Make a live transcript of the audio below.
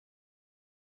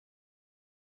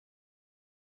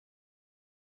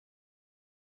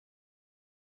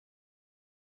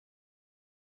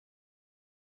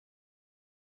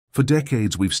For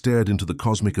decades we've stared into the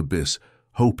cosmic abyss,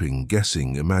 hoping,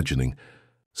 guessing, imagining,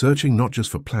 searching not just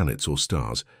for planets or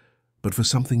stars, but for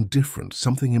something different,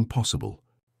 something impossible.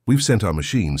 We've sent our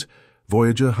machines,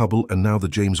 Voyager, Hubble, and now the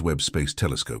James Webb Space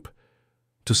Telescope,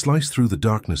 to slice through the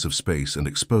darkness of space and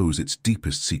expose its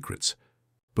deepest secrets.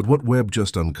 But what Webb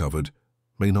just uncovered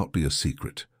may not be a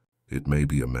secret. It may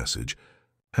be a message.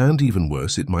 And even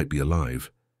worse, it might be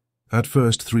alive. At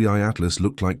first, 3I Atlas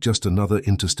looked like just another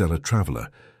interstellar traveler,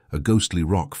 a ghostly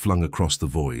rock flung across the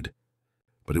void.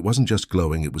 But it wasn't just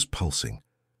glowing, it was pulsing.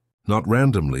 Not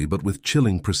randomly, but with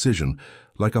chilling precision,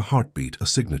 like a heartbeat, a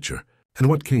signature. And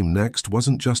what came next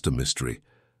wasn't just a mystery.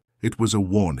 It was a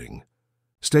warning.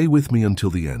 Stay with me until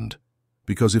the end,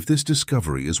 because if this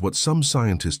discovery is what some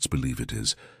scientists believe it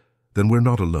is, then we're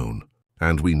not alone,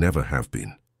 and we never have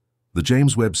been. The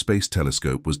James Webb Space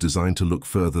Telescope was designed to look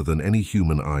further than any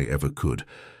human eye ever could,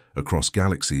 across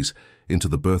galaxies, into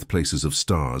the birthplaces of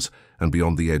stars, and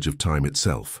beyond the edge of time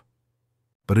itself.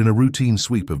 But in a routine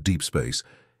sweep of deep space,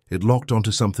 it locked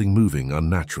onto something moving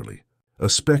unnaturally, a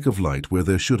speck of light where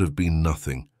there should have been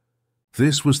nothing.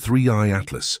 This was 3I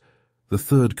Atlas, the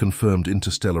third confirmed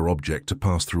interstellar object to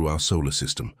pass through our solar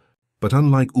system. But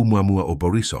unlike Oumuamua or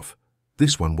Borisov,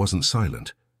 this one wasn't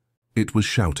silent. It was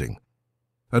shouting.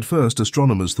 At first,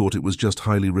 astronomers thought it was just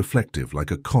highly reflective,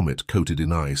 like a comet coated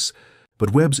in ice,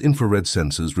 but Webb's infrared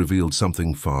sensors revealed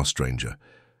something far stranger.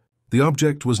 The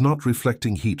object was not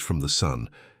reflecting heat from the sun,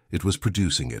 it was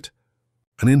producing it.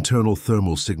 An internal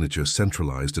thermal signature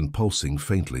centralized and pulsing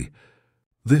faintly.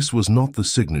 This was not the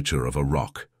signature of a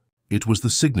rock. It was the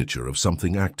signature of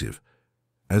something active.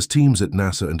 As teams at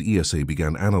NASA and ESA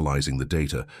began analyzing the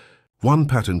data, one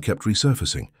pattern kept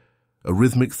resurfacing, a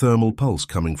rhythmic thermal pulse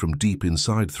coming from deep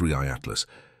inside 3I Atlas.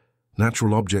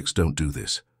 Natural objects don't do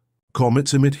this.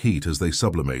 Comets emit heat as they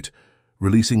sublimate,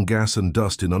 releasing gas and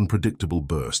dust in unpredictable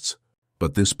bursts.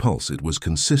 But this pulse, it was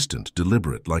consistent,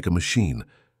 deliberate, like a machine.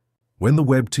 When the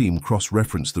Webb team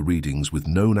cross-referenced the readings with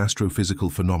known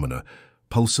astrophysical phenomena,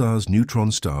 pulsars,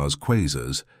 neutron stars,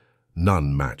 quasars,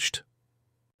 none matched.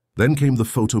 Then came the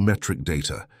photometric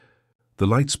data. The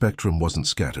light spectrum wasn't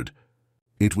scattered.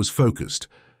 It was focused.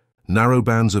 Narrow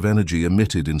bands of energy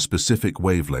emitted in specific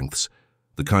wavelengths,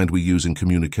 the kind we use in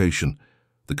communication,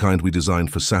 the kind we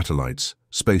designed for satellites,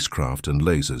 spacecraft, and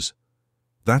lasers.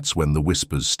 That's when the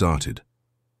whispers started.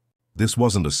 This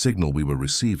wasn't a signal we were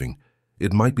receiving.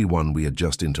 It might be one we had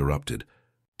just interrupted.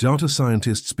 Data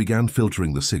scientists began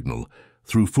filtering the signal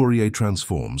through Fourier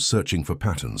transforms, searching for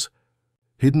patterns.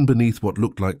 Hidden beneath what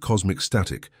looked like cosmic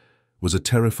static was a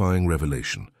terrifying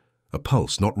revelation. A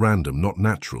pulse, not random, not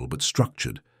natural, but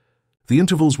structured. The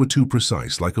intervals were too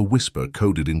precise, like a whisper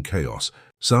coded in chaos.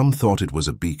 Some thought it was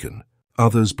a beacon.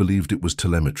 Others believed it was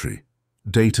telemetry,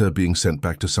 data being sent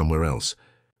back to somewhere else.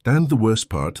 And the worst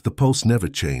part, the pulse never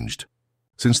changed.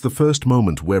 Since the first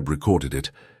moment Webb recorded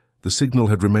it, the signal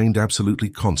had remained absolutely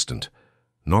constant,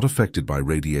 not affected by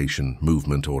radiation,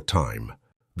 movement, or time.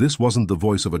 This wasn't the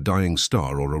voice of a dying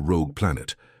star or a rogue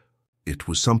planet. It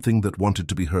was something that wanted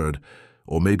to be heard,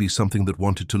 or maybe something that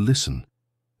wanted to listen.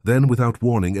 Then, without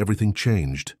warning, everything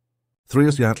changed.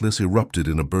 3I Atlas erupted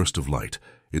in a burst of light,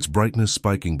 its brightness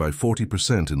spiking by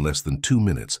 40% in less than 2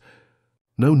 minutes.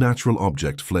 No natural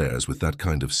object flares with that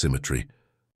kind of symmetry.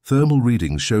 Thermal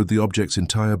readings showed the object's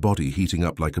entire body heating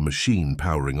up like a machine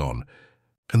powering on.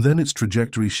 And then its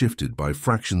trajectory shifted by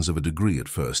fractions of a degree at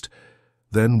first.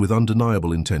 Then, with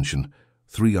undeniable intention,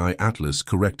 3I Atlas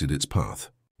corrected its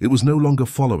path. It was no longer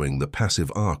following the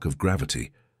passive arc of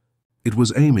gravity. It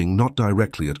was aiming not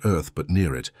directly at Earth but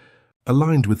near it,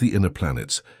 aligned with the inner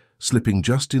planets, slipping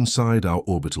just inside our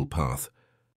orbital path.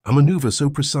 A maneuver so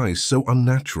precise, so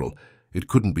unnatural, it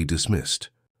couldn't be dismissed.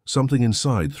 Something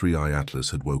inside 3I Atlas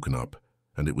had woken up,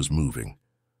 and it was moving.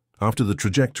 After the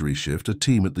trajectory shift, a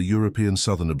team at the European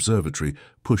Southern Observatory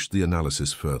pushed the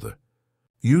analysis further.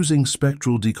 Using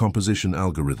spectral decomposition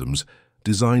algorithms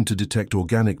designed to detect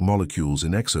organic molecules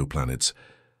in exoplanets,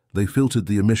 they filtered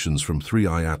the emissions from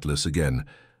 3I Atlas again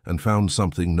and found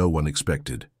something no one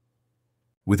expected.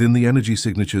 Within the energy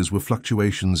signatures were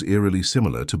fluctuations eerily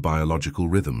similar to biological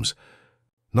rhythms.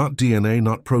 Not DNA,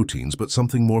 not proteins, but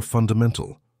something more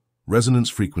fundamental. Resonance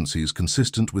frequencies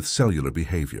consistent with cellular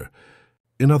behavior.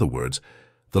 In other words,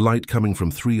 the light coming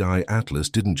from 3I Atlas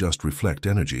didn't just reflect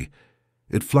energy.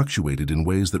 It fluctuated in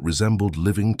ways that resembled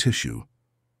living tissue.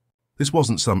 This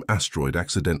wasn't some asteroid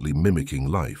accidentally mimicking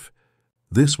life.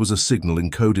 This was a signal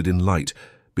encoded in light,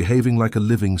 behaving like a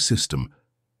living system.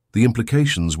 The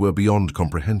implications were beyond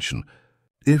comprehension.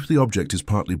 If the object is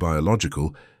partly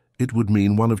biological, it would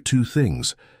mean one of two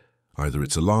things. Either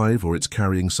it's alive or it's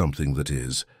carrying something that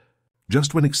is.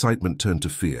 Just when excitement turned to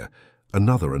fear,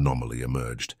 another anomaly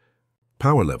emerged.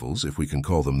 Power levels, if we can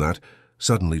call them that,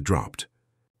 suddenly dropped.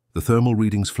 The thermal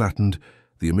readings flattened,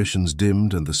 the emissions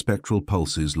dimmed, and the spectral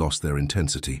pulses lost their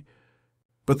intensity.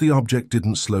 But the object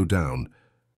didn't slow down.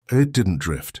 It didn't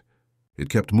drift. It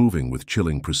kept moving with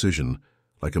chilling precision,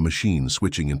 like a machine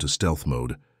switching into stealth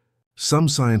mode. Some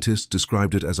scientists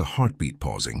described it as a heartbeat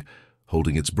pausing,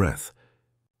 holding its breath.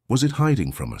 Was it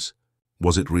hiding from us?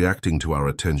 Was it reacting to our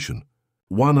attention?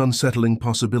 One unsettling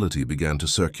possibility began to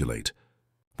circulate.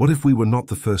 What if we were not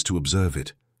the first to observe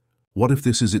it? What if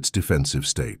this is its defensive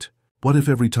state? What if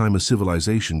every time a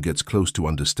civilization gets close to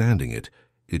understanding it,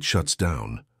 it shuts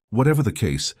down? Whatever the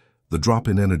case, the drop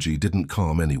in energy didn't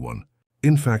calm anyone.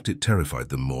 In fact, it terrified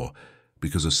them more,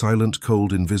 because a silent,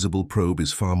 cold, invisible probe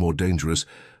is far more dangerous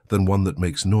than one that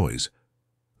makes noise.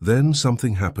 Then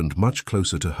something happened much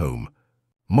closer to home.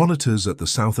 Monitors at the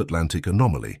South Atlantic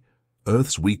Anomaly,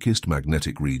 Earth's weakest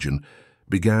magnetic region,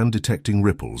 began detecting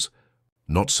ripples.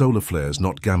 Not solar flares,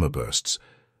 not gamma bursts,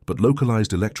 but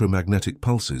localized electromagnetic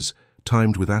pulses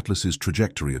timed with Atlas's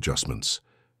trajectory adjustments.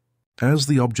 As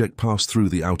the object passed through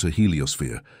the outer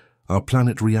heliosphere, our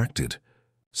planet reacted.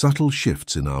 Subtle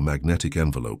shifts in our magnetic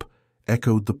envelope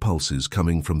echoed the pulses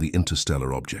coming from the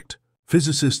interstellar object.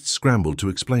 Physicists scrambled to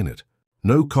explain it.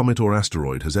 No comet or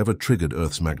asteroid has ever triggered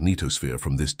Earth's magnetosphere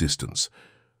from this distance.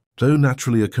 No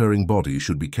naturally occurring body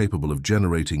should be capable of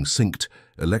generating synced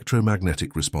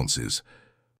electromagnetic responses.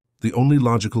 The only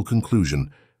logical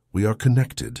conclusion: we are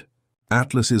connected.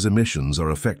 Atlas's emissions are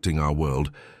affecting our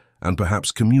world and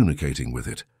perhaps communicating with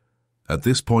it. At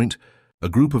this point, a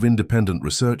group of independent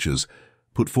researchers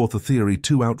put forth a theory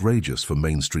too outrageous for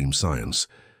mainstream science,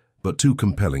 but too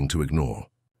compelling to ignore.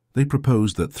 They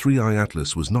proposed that 3I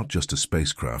Atlas was not just a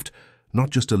spacecraft, not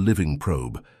just a living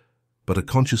probe, but a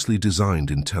consciously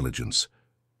designed intelligence.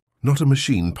 Not a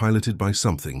machine piloted by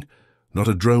something, not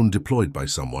a drone deployed by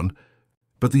someone,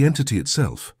 but the entity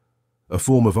itself, a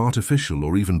form of artificial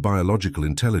or even biological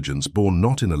intelligence born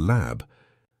not in a lab,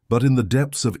 but in the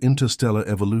depths of interstellar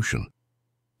evolution.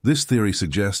 This theory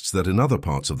suggests that in other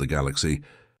parts of the galaxy,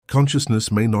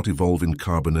 consciousness may not evolve in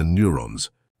carbon and neurons,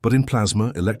 but in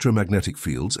plasma, electromagnetic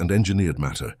fields, and engineered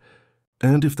matter.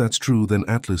 And if that's true, then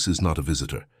Atlas is not a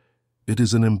visitor. It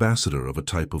is an ambassador of a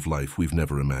type of life we've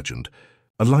never imagined,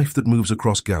 a life that moves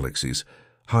across galaxies,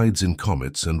 hides in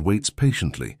comets, and waits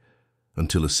patiently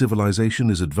until a civilization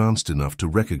is advanced enough to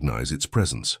recognize its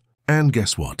presence. And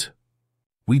guess what?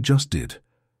 We just did.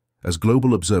 As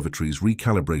global observatories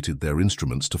recalibrated their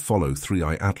instruments to follow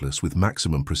 3I Atlas with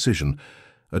maximum precision,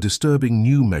 a disturbing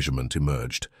new measurement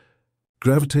emerged.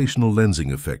 Gravitational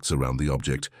lensing effects around the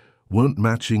object weren't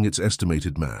matching its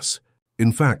estimated mass.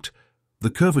 In fact, the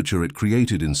curvature it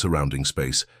created in surrounding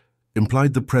space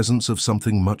implied the presence of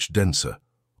something much denser,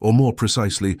 or more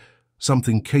precisely,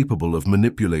 something capable of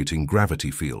manipulating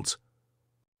gravity fields.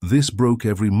 This broke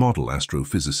every model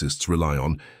astrophysicists rely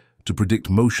on to predict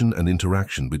motion and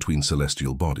interaction between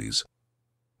celestial bodies.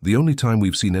 The only time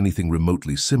we've seen anything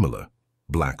remotely similar: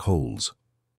 black holes.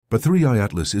 But 3I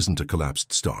Atlas isn't a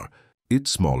collapsed star. It's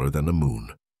smaller than a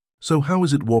moon. So how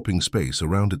is it warping space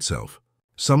around itself?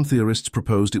 Some theorists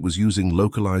proposed it was using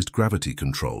localized gravity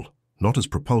control, not as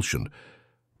propulsion,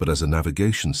 but as a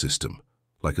navigation system,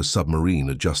 like a submarine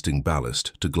adjusting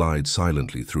ballast to glide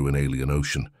silently through an alien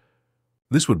ocean.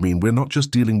 This would mean we're not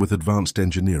just dealing with advanced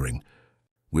engineering.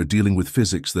 We're dealing with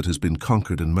physics that has been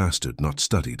conquered and mastered, not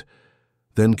studied.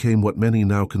 Then came what many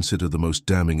now consider the most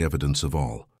damning evidence of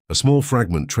all. A small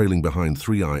fragment trailing behind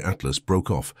 3I Atlas broke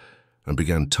off and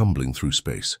began tumbling through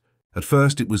space. At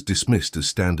first, it was dismissed as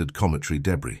standard cometary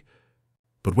debris.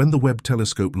 But when the Webb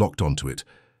telescope locked onto it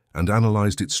and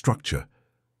analyzed its structure,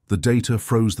 the data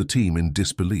froze the team in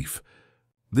disbelief.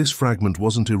 This fragment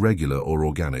wasn't irregular or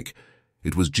organic.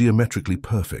 It was geometrically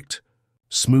perfect.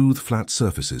 Smooth, flat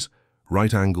surfaces,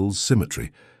 right angles,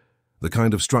 symmetry, the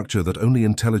kind of structure that only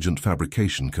intelligent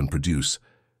fabrication can produce.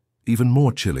 Even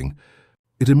more chilling,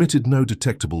 it emitted no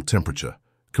detectable temperature,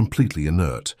 completely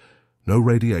inert. No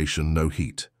radiation, no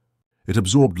heat. It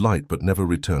absorbed light but never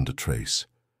returned a trace.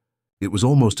 It was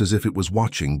almost as if it was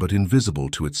watching but invisible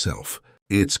to itself.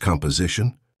 Its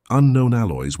composition? Unknown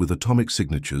alloys with atomic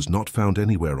signatures not found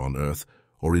anywhere on Earth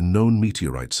or in known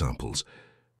meteorite samples.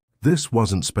 This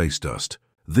wasn't space dust.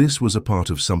 This was a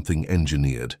part of something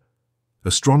engineered.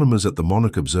 Astronomers at the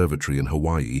Monarch Observatory in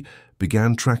Hawaii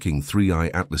began tracking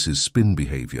 3I Atlas's spin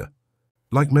behavior.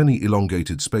 Like many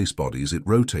elongated space bodies, it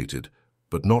rotated,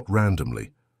 but not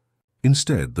randomly.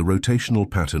 Instead, the rotational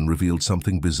pattern revealed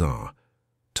something bizarre.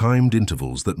 Timed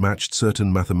intervals that matched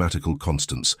certain mathematical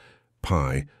constants: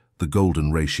 pi, the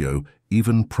golden ratio,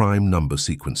 even prime number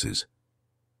sequences.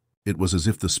 It was as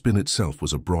if the spin itself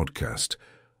was a broadcast,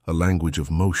 a language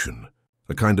of motion,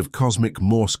 a kind of cosmic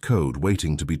Morse code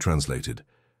waiting to be translated.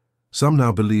 Some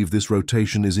now believe this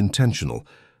rotation is intentional,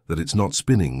 that it's not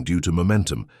spinning due to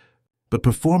momentum, but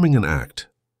performing an act,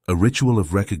 a ritual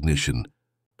of recognition,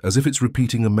 as if it's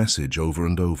repeating a message over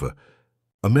and over,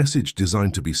 a message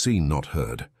designed to be seen, not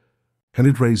heard. And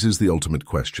it raises the ultimate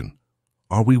question: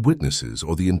 are we witnesses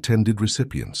or the intended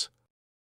recipients?